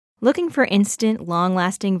Looking for instant,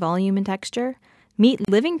 long-lasting volume and texture? Meet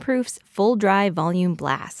Living Proof's Full Dry Volume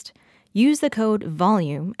Blast. Use the code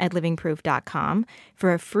VOLUME at livingproof.com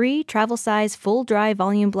for a free travel-size full dry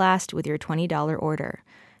volume blast with your $20 order.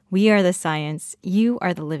 We are the science, you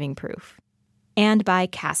are the living proof. And by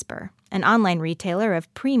Casper, an online retailer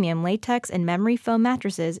of premium latex and memory foam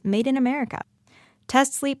mattresses made in America.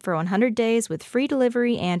 Test Sleep for 100 days with free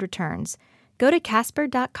delivery and returns. Go to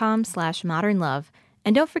casper.com/modernlove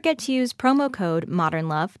and don't forget to use promo code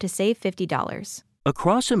MODERNLOVE to save $50.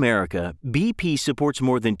 Across America, BP supports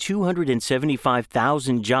more than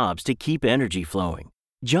 275,000 jobs to keep energy flowing.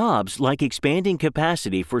 Jobs like expanding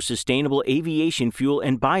capacity for sustainable aviation fuel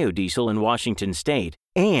and biodiesel in Washington state,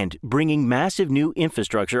 and bringing massive new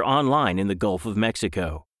infrastructure online in the Gulf of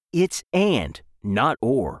Mexico. It's and, not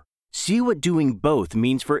or. See what doing both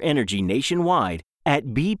means for energy nationwide at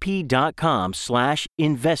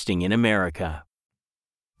bp.com/investing in America.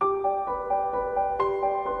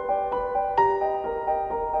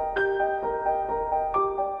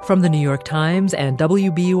 From the New York Times and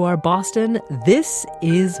WBUR Boston, this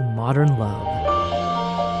is Modern Love.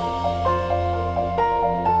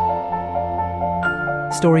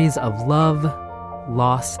 Stories of love,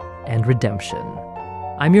 loss, and redemption.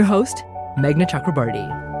 I'm your host, Meghna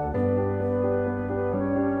Chakrabarty.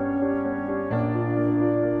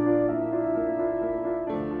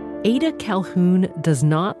 Ada Calhoun does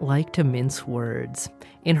not like to mince words.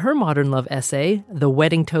 In her Modern Love essay, The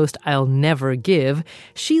Wedding Toast I'll Never Give,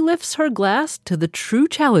 she lifts her glass to the true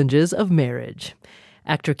challenges of marriage.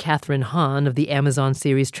 Actor Kathryn Hahn of the Amazon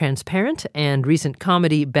series Transparent and recent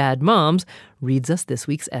comedy Bad Moms reads us this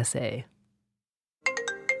week's essay.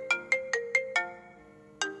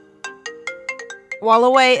 While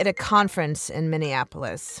away at a conference in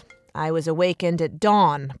Minneapolis, I was awakened at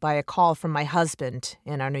dawn by a call from my husband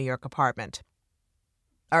in our New York apartment.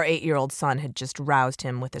 Our 8-year-old son had just roused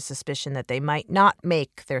him with a suspicion that they might not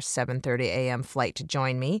make their 7:30 a.m. flight to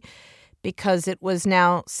join me because it was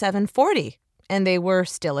now 7:40 and they were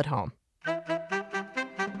still at home.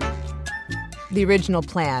 The original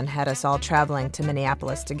plan had us all traveling to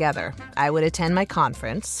Minneapolis together. I would attend my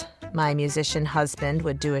conference, my musician husband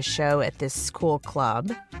would do a show at this school club,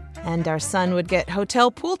 and our son would get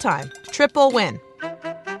hotel pool time. Triple win.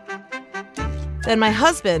 Then my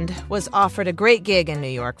husband was offered a great gig in New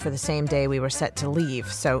York for the same day we were set to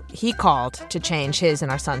leave, so he called to change his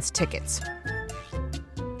and our son's tickets.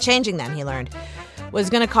 Changing them, he learned, was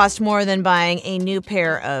going to cost more than buying a new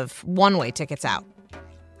pair of one-way tickets out.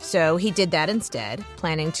 So he did that instead,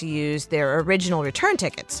 planning to use their original return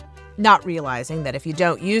tickets, not realizing that if you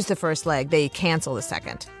don't use the first leg, they cancel the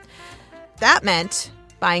second. That meant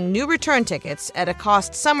buying new return tickets at a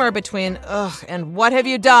cost somewhere between, and what have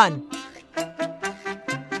you done?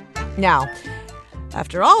 Now,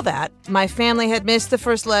 after all that, my family had missed the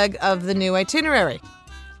first leg of the new itinerary.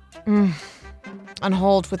 On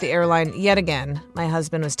hold with the airline yet again, my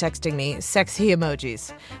husband was texting me sexy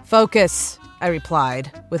emojis. Focus, I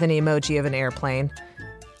replied, with an emoji of an airplane.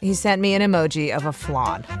 He sent me an emoji of a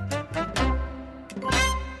flan.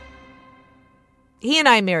 He and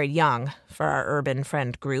I married young for our urban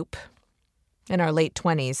friend group in our late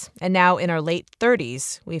 20s, and now in our late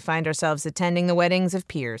 30s, we find ourselves attending the weddings of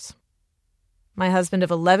peers. My husband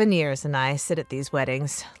of 11 years and I sit at these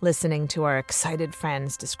weddings, listening to our excited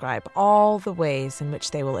friends describe all the ways in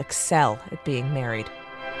which they will excel at being married.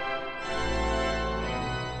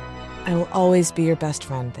 I will always be your best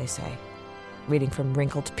friend, they say, reading from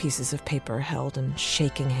wrinkled pieces of paper held in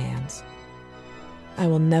shaking hands. I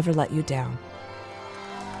will never let you down.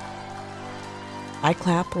 I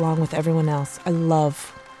clap along with everyone else. I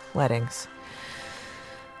love weddings.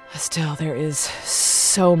 Still, there is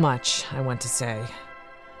so much I want to say.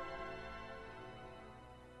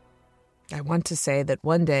 I want to say that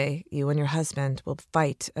one day you and your husband will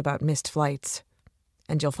fight about missed flights,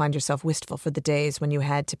 and you'll find yourself wistful for the days when you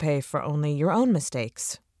had to pay for only your own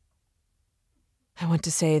mistakes. I want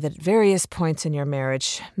to say that at various points in your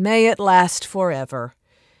marriage, may it last forever,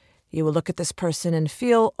 you will look at this person and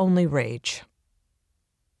feel only rage.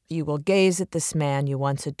 You will gaze at this man you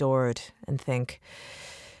once adored and think,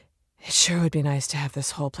 it sure would be nice to have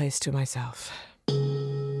this whole place to myself.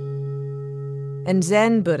 In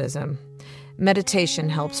Zen Buddhism, meditation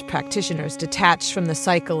helps practitioners detach from the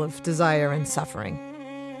cycle of desire and suffering.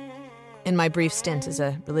 In my brief stint as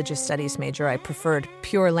a religious studies major, I preferred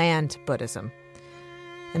Pure Land Buddhism,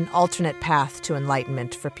 an alternate path to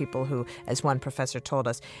enlightenment for people who, as one professor told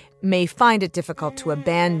us, may find it difficult to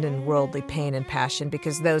abandon worldly pain and passion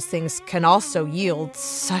because those things can also yield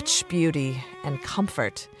such beauty and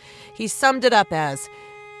comfort. He summed it up as,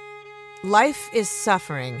 Life is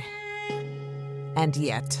suffering, and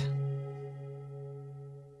yet.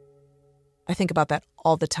 I think about that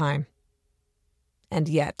all the time. And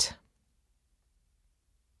yet.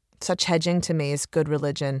 Such hedging to me is good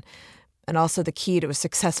religion, and also the key to a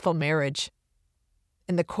successful marriage.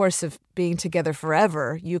 In the course of being together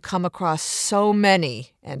forever, you come across so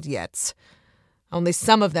many and yets, only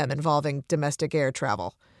some of them involving domestic air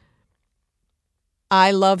travel.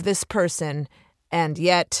 I love this person, and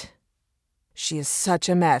yet she is such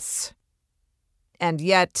a mess. And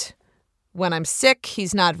yet, when I'm sick,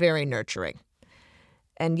 he's not very nurturing.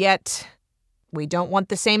 And yet, we don't want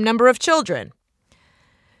the same number of children.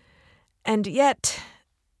 And yet,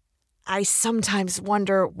 I sometimes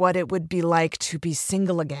wonder what it would be like to be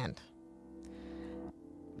single again.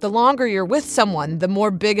 The longer you're with someone, the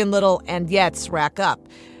more big and little and yets rack up.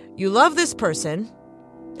 You love this person.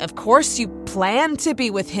 Of course, you plan to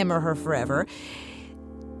be with him or her forever.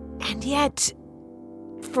 And yet,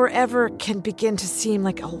 forever can begin to seem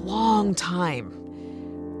like a long time.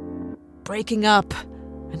 Breaking up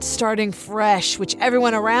and starting fresh, which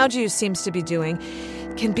everyone around you seems to be doing,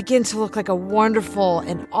 can begin to look like a wonderful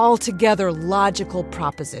and altogether logical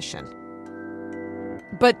proposition.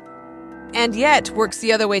 But, and yet, works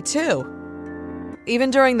the other way too.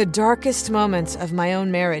 Even during the darkest moments of my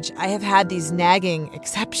own marriage, I have had these nagging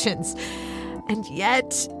exceptions. And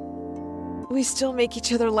yet, we still make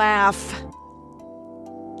each other laugh.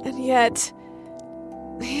 And yet,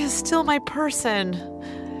 he is still my person.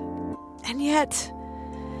 And yet,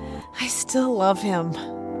 I still love him.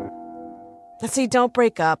 And see, don't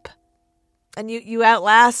break up. And you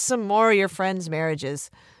outlast some more of your friends'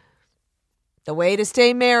 marriages. The way to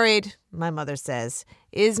stay married, my mother says,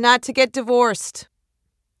 is not to get divorced.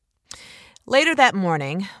 Later that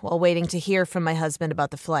morning, while waiting to hear from my husband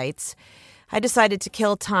about the flights, I decided to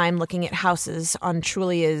kill time looking at houses on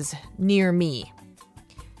Trulia's Near Me.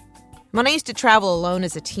 When I used to travel alone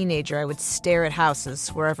as a teenager, I would stare at houses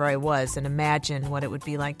wherever I was and imagine what it would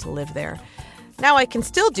be like to live there. Now I can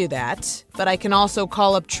still do that, but I can also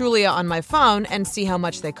call up Trulia on my phone and see how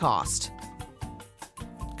much they cost.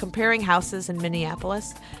 Comparing houses in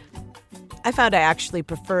Minneapolis, I found I actually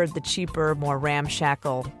preferred the cheaper, more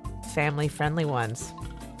ramshackle, family-friendly ones.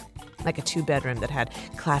 Like a 2-bedroom that had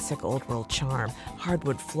classic old-world charm,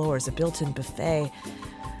 hardwood floors, a built-in buffet.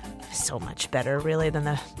 So much better, really, than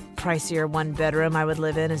the pricier 1-bedroom I would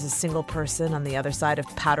live in as a single person on the other side of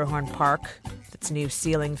Powderhorn Park. Its new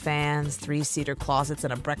ceiling fans, 3-seater closets,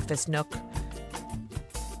 and a breakfast nook.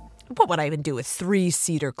 What would I even do with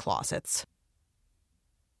 3-seater closets?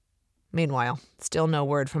 Meanwhile, still no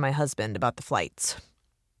word from my husband about the flights.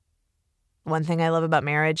 One thing I love about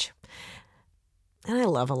marriage, and I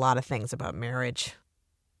love a lot of things about marriage,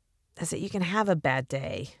 is that you can have a bad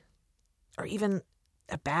day, or even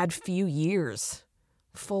a bad few years,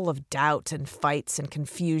 full of doubt and fights and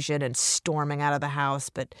confusion and storming out of the house,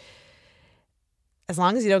 but as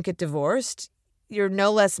long as you don't get divorced, you're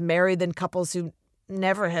no less married than couples who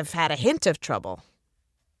never have had a hint of trouble.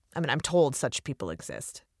 I mean, I'm told such people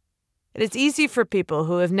exist. It is easy for people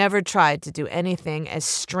who have never tried to do anything as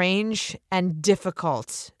strange and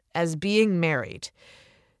difficult as being married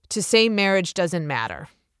to say marriage doesn't matter,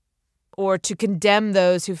 or to condemn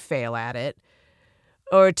those who fail at it,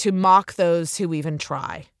 or to mock those who even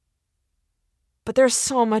try. But there's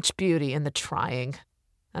so much beauty in the trying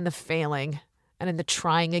and the failing and in the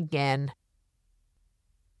trying again.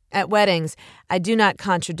 At weddings, I do not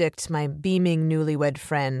contradict my beaming newlywed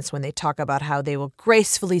friends when they talk about how they will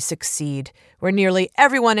gracefully succeed where nearly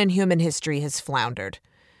everyone in human history has floundered.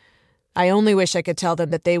 I only wish I could tell them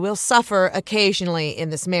that they will suffer occasionally in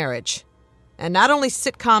this marriage. And not only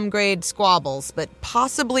sitcom-grade squabbles, but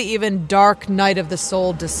possibly even dark night of the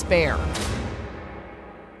soul despair.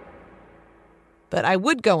 But I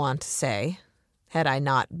would go on to say, had I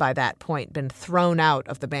not by that point been thrown out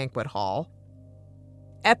of the banquet hall,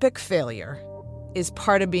 epic failure is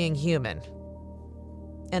part of being human,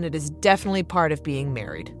 and it is definitely part of being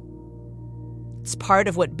married. It's part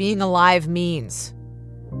of what being alive means,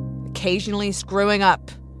 occasionally screwing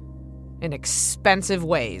up in expensive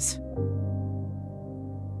ways.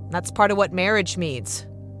 That's part of what marriage means.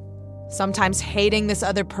 Sometimes hating this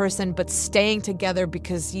other person, but staying together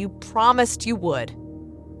because you promised you would.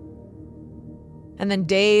 And then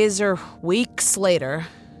days or weeks later,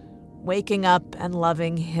 waking up and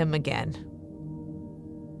loving him again.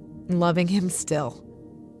 Loving him still.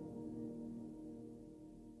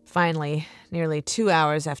 Finally, nearly 2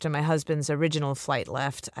 hours after my husband's original flight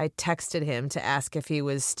left, I texted him to ask if he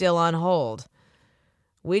was still on hold.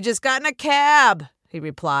 "We just got in a cab," he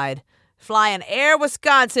replied. "Flying Air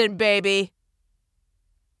Wisconsin, baby."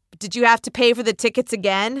 Did you have to pay for the tickets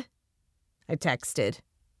again? I texted.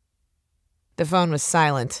 The phone was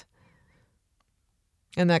silent.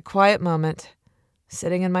 In that quiet moment,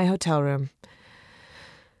 sitting in my hotel room,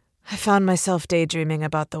 I found myself daydreaming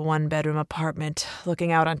about the one-bedroom apartment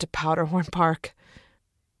looking out onto Powderhorn Park.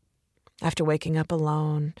 After waking up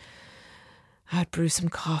alone, I'd brew some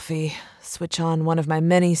coffee, switch on one of my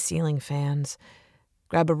many ceiling fans,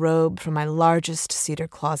 grab a robe from my largest cedar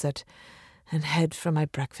closet, and head for my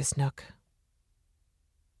breakfast nook.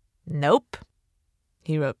 Nope,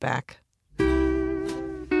 he wrote back.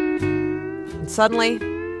 And suddenly,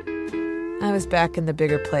 I was back in the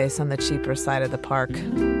bigger place on the cheaper side of the park.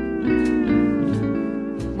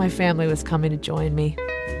 My family was coming to join me,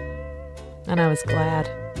 and I was glad.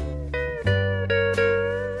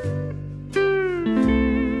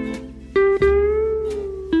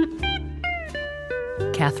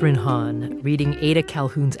 Kathryn Hahn reading Ada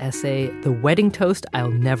Calhoun's essay, The Wedding Toast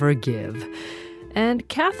I'll Never Give. And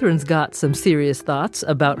Kathryn's got some serious thoughts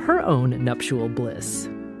about her own nuptial bliss.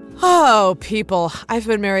 Oh, people, I've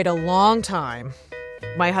been married a long time.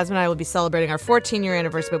 My husband and I will be celebrating our 14-year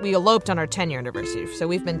anniversary, but we eloped on our 10-year anniversary, so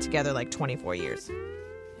we've been together like 24 years.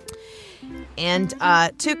 And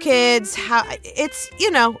 2 kids,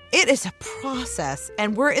 it is a process,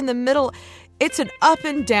 and we're in the middle. It's an up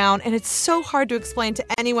and down, and it's so hard to explain to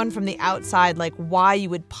anyone from the outside, like, why you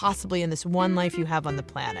would possibly, in this one life you have on the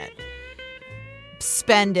planet,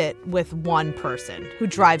 spend it with one person who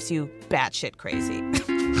drives you batshit crazy.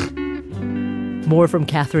 More from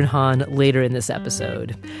Kathryn Hahn later in this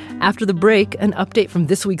episode. After the break, an update from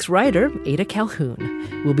this week's writer, Ada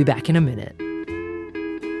Calhoun. We'll be back in a minute.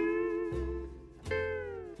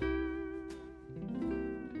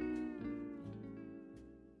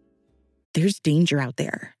 There's danger out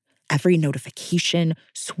there. Every notification,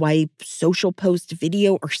 swipe, social post,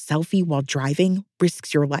 video, or selfie while driving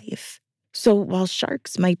risks your life. So while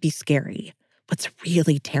sharks might be scary, what's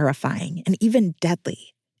really terrifying and even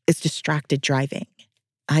deadly is distracted driving.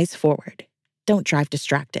 Eyes forward. Don't drive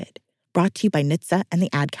distracted. Brought to you by NHTSA and the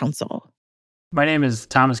Ad Council. My name is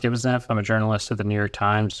Thomas Gibbonsneff. I'm a journalist at the New York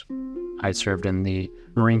Times. I served in the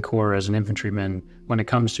Marine Corps as an infantryman. When it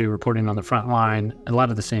comes to reporting on the front line, a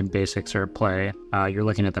lot of the same basics are at play. You're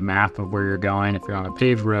looking at the map of where you're going. If you're on a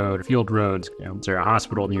paved road, field roads, is there a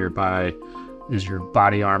hospital nearby? Is your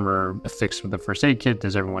body armor affixed with a first aid kit?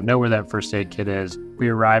 Does everyone know where that first aid kit is? We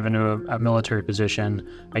arrive into a military position.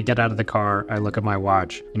 I get out of the car. I look at my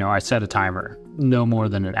watch. I set a timer, no more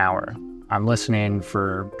than an hour. I'm listening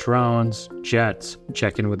for drones, jets,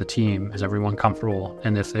 check in with the team. Is everyone comfortable?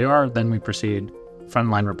 And if they are, then we proceed.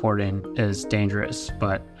 Frontline reporting is dangerous,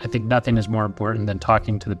 but I think nothing is more important than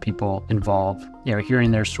talking to the people involved,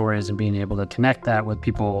 hearing their stories and being able to connect that with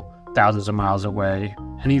people thousands of miles away.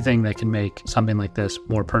 Anything that can make something like this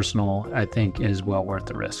more personal, I think, is well worth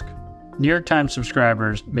the risk. New York Times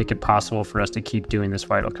subscribers make it possible for us to keep doing this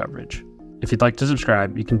vital coverage. If you'd like to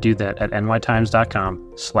subscribe, you can do that at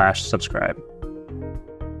nytimes.com/subscribe.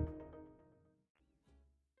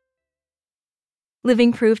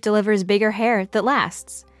 Living Proof delivers bigger hair that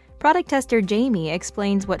lasts. Product tester Jamie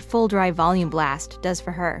explains what Full Dry Volume Blast does for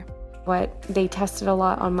her. What they tested a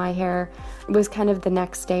lot on my hair was kind of the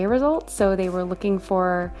next day results. So they were looking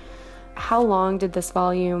for how long did this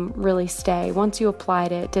volume really stay? Once you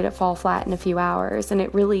applied it, did it fall flat in a few hours? And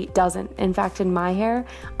it really doesn't. In fact, in my hair,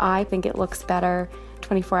 I think it looks better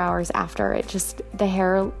 24 hours after. The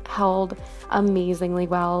hair held amazingly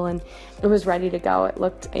well and it was ready to go. It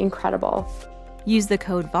looked incredible. Use the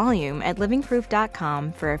code VOLUME at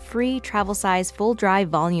livingproof.com for a free travel-size full dry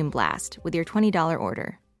volume blast with your $20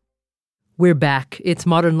 order. We're back. It's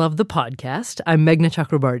Modern Love, the podcast. I'm Meghna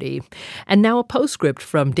Chakrabarti. And now a postscript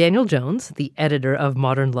from Daniel Jones, the editor of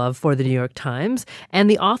Modern Love for the New York Times, and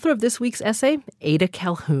the author of this week's essay, Ada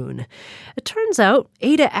Calhoun. It turns out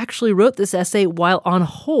Ada actually wrote this essay while on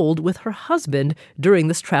hold with her husband during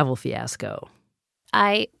this travel fiasco.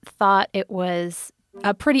 I thought it was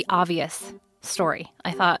a pretty obvious story.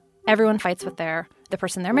 I thought everyone fights with the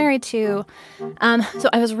person they're married to. So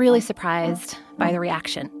I was really surprised by the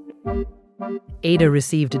reaction. Ada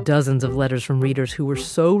received dozens of letters from readers who were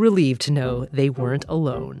so relieved to know they weren't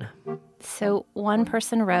alone. So one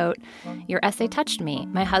person wrote, "Your essay touched me.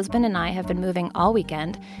 My husband and I have been moving all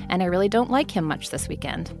weekend, and I really don't like him much this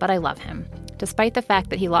weekend, but I love him, despite the fact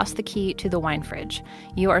that he lost the key to the wine fridge.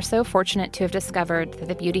 You are so fortunate to have discovered that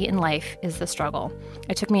the beauty in life is the struggle.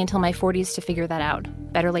 It took me until my 40s to figure that out.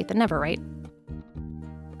 Better late than never, right?"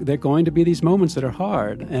 There are going to be these moments that are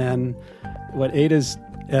hard, and what Ada's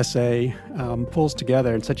essay pulls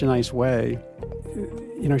together in such a nice way.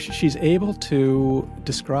 She's able to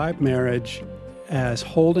describe marriage as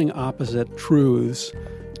holding opposite truths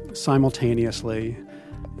simultaneously.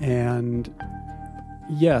 And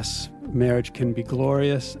yes, marriage can be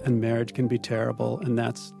glorious and marriage can be terrible, and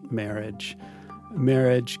that's marriage.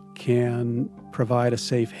 Marriage can provide a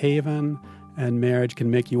safe haven, and marriage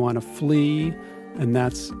can make you want to flee, and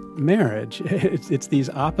that's marriage. It's these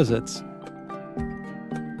opposites.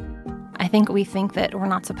 I think we think that we're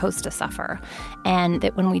not supposed to suffer, and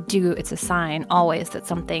that when we do, it's a sign always that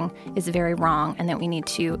something is very wrong and that we need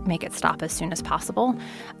to make it stop as soon as possible.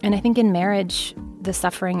 And I think in marriage, the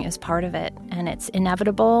suffering is part of it, and it's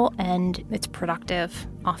inevitable and it's productive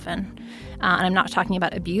often. And I'm not talking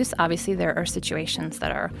about abuse. Obviously, there are situations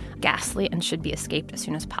that are ghastly and should be escaped as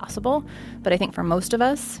soon as possible. But I think for most of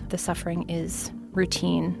us, the suffering is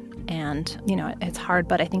routine, and, it's hard,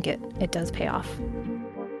 but I think it does pay off.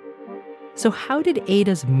 So how did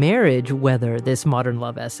Ada's marriage weather this modern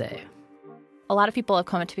love essay? A lot of people have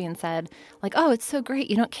come up to me and said, oh, it's so great.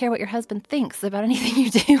 You don't care what your husband thinks about anything you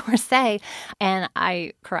do or say. And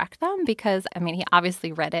I correct them because, he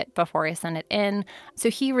obviously read it before I sent it in. So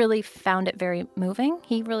he really found it very moving.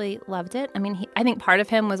 He really loved it. I think part of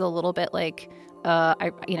him was a little bit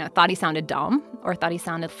thought he sounded dumb or thought he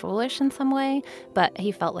sounded foolish in some way, but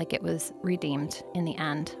he felt like it was redeemed in the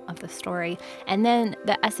end of the story. And then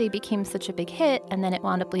the essay became such a big hit, and then it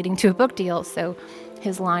wound up leading to a book deal. So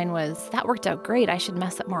his line was, "That worked out great. I should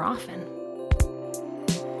mess up more often."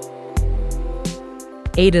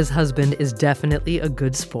 Ada's husband is definitely a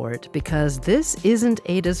good sport because this isn't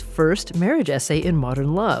Ada's first marriage essay in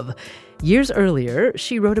modern love. Years earlier,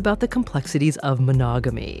 she wrote about the complexities of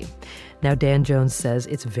monogamy. Now, Dan Jones says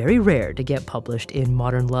it's very rare to get published in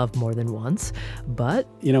Modern Love more than once, but...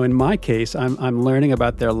 in my case, I'm learning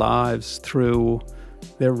about their lives through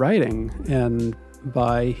their writing, and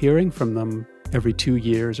by hearing from them every 2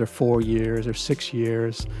 years or 4 years or 6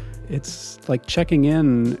 years, it's like checking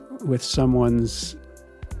in with someone's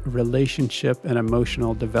relationship and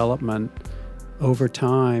emotional development over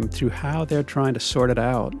time through how they're trying to sort it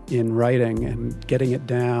out in writing and getting it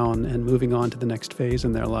down and moving on to the next phase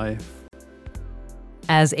in their life.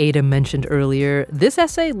 As Ada mentioned earlier, this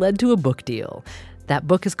essay led to a book deal. That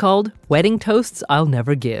book is called Wedding Toasts I'll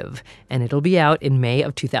Never Give, and it'll be out in May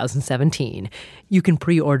of 2017. You can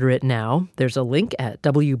pre-order it now. There's a link at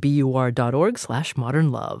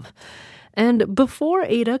wbur.org/modernlove. And before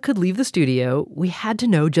Ada could leave the studio, we had to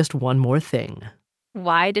know just one more thing.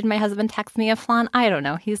 Why did my husband text me a flan? I don't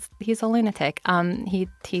know. He's a lunatic. I don't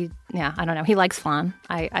know. He likes flan,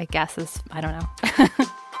 I guess I don't know.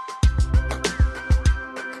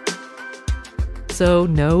 So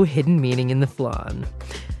no hidden meaning in the flan.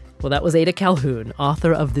 Well, that was Ada Calhoun,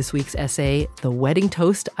 author of this week's essay, The Wedding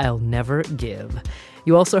Toast I'll Never Give.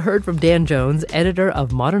 You also heard from Dan Jones, editor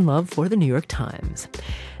of Modern Love for The New York Times.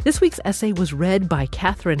 This week's essay was read by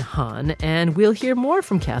Catherine Hahn, and we'll hear more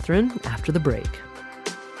from Catherine after the break.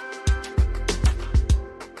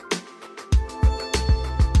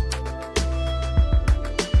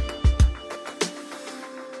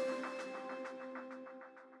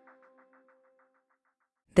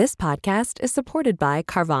 This podcast is supported by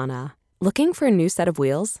Carvana. Looking for a new set of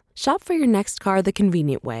wheels? Shop for your next car the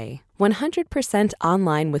convenient way. 100%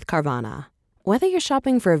 online with Carvana. Whether you're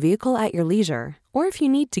shopping for a vehicle at your leisure or if you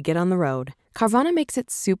need to get on the road, Carvana makes it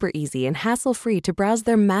super easy and hassle-free to browse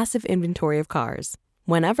their massive inventory of cars.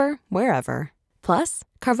 Whenever, wherever. Plus,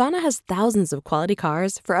 Carvana has thousands of quality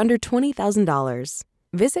cars for under $20,000.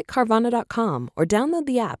 Visit Carvana.com or download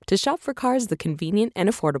the app to shop for cars the convenient and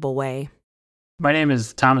affordable way. My name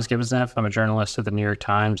is Thomas Gibbonsneff. I'm a journalist at the New York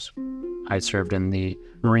Times. I served in the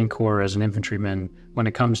Marine Corps as an infantryman. When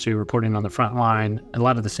it comes to reporting on the front line, a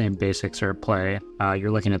lot of the same basics are at play. You're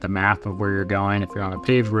looking at the map of where you're going. If you're on a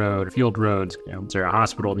paved road, field roads, is there a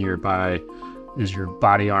hospital nearby? Is your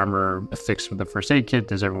body armor affixed with a first aid kit?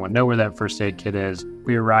 Does everyone know where that first aid kit is?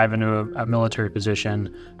 We arrive into a military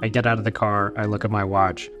position. I get out of the car. I look at my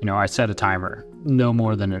watch. I set a timer, no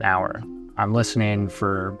more than an hour. I'm listening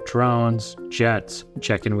for drones, jets,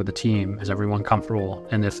 check in with the team. Is everyone comfortable?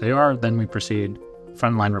 And if they are, then we proceed.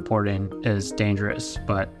 Frontline reporting is dangerous,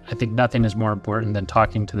 but I think nothing is more important than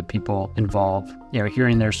talking to the people involved,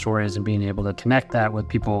 hearing their stories and being able to connect that with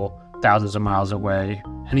people thousands of miles away.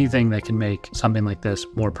 Anything that can make something like this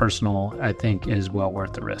more personal, I think, is well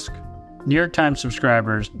worth the risk. New York Times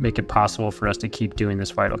subscribers make it possible for us to keep doing this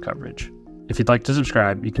vital coverage. If you'd like to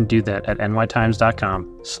subscribe, you can do that at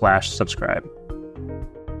nytimes.com/subscribe.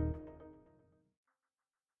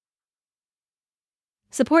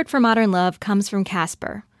 Support for Modern Love comes from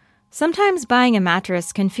Casper. Sometimes buying a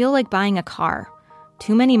mattress can feel like buying a car.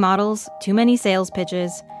 Too many models, too many sales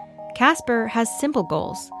pitches. Casper has simple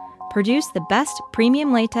goals. Produce the best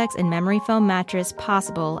premium latex and memory foam mattress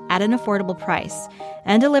possible at an affordable price,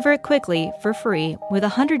 and deliver it quickly for free with a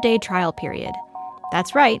 100-day trial period.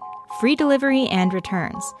 That's right, free delivery and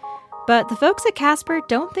returns. But the folks at Casper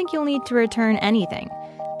don't think you'll need to return anything.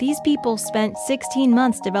 These people spent 16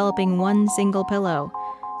 months developing one single pillow.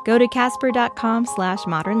 Go to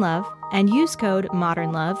casper.com/modernlove and use code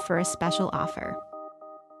MODERNLOVE for a special offer.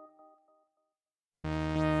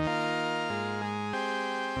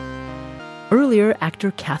 Earlier,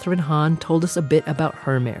 actor Kathryn Hahn told us a bit about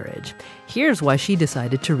her marriage. Here's why she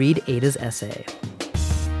decided to read Ada's essay.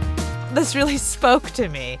 This really spoke to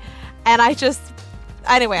me. And I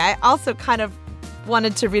also kind of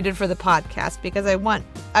wanted to read it for the podcast because I want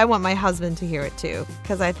my husband to hear it too,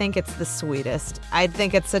 because I think it's the sweetest. I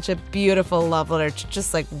think it's such a beautiful love letter to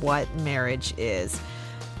just like what marriage is.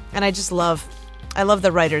 And I love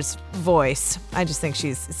the writer's voice. I just think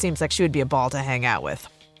seems like she would be a ball to hang out with.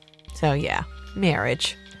 So yeah,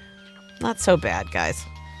 marriage. Not so bad, guys.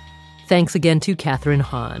 Thanks again to Kathryn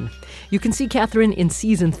Hahn. You can see Kathryn in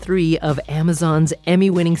Season 3 of Amazon's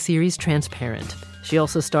Emmy-winning series Transparent. She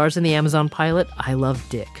also stars in the Amazon pilot I Love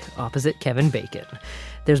Dick, opposite Kevin Bacon.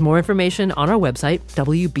 There's more information on our website,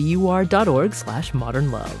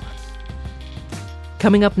 wbur.org/modernlove.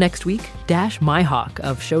 Coming up next week, Dash Myhawk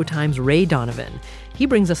of Showtime's Ray Donovan. He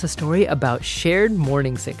brings us a story about shared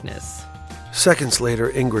morning sickness. Seconds later,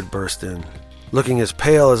 Ingrid burst in, looking as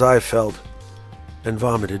pale as I felt, and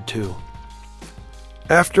vomited too.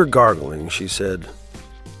 After gargling, she said,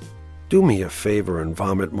 "Do me a favor and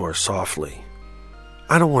vomit more softly.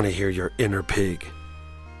 I don't want to hear your inner pig.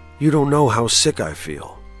 You don't know how sick I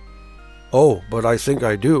feel." "Oh, but I think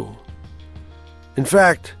I do." In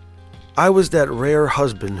fact, I was that rare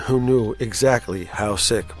husband who knew exactly how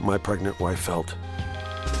sick my pregnant wife felt.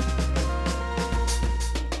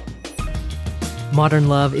 Modern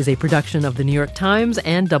Love is a production of The New York Times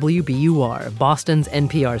and WBUR, Boston's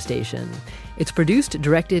NPR station. It's produced,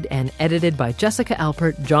 directed, and edited by Jessica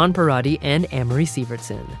Alpert, John Parati, and Amory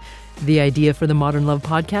Sievertson. The idea for the Modern Love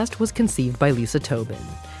podcast was conceived by Lisa Tobin.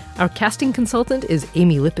 Our casting consultant is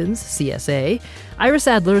Amy Lippens, CSA. Iris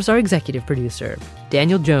Adler is our executive producer.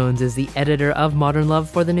 Daniel Jones is the editor of Modern Love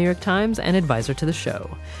for The New York Times and advisor to the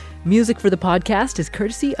show. Music for the podcast is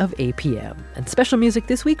courtesy of APM, and special music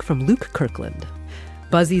this week from Luke Kirkland.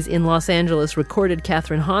 Buzzies in Los Angeles recorded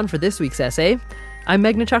Kathryn Hahn for this week's essay. I'm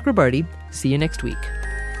Meghna Chakrabarti. See you next week.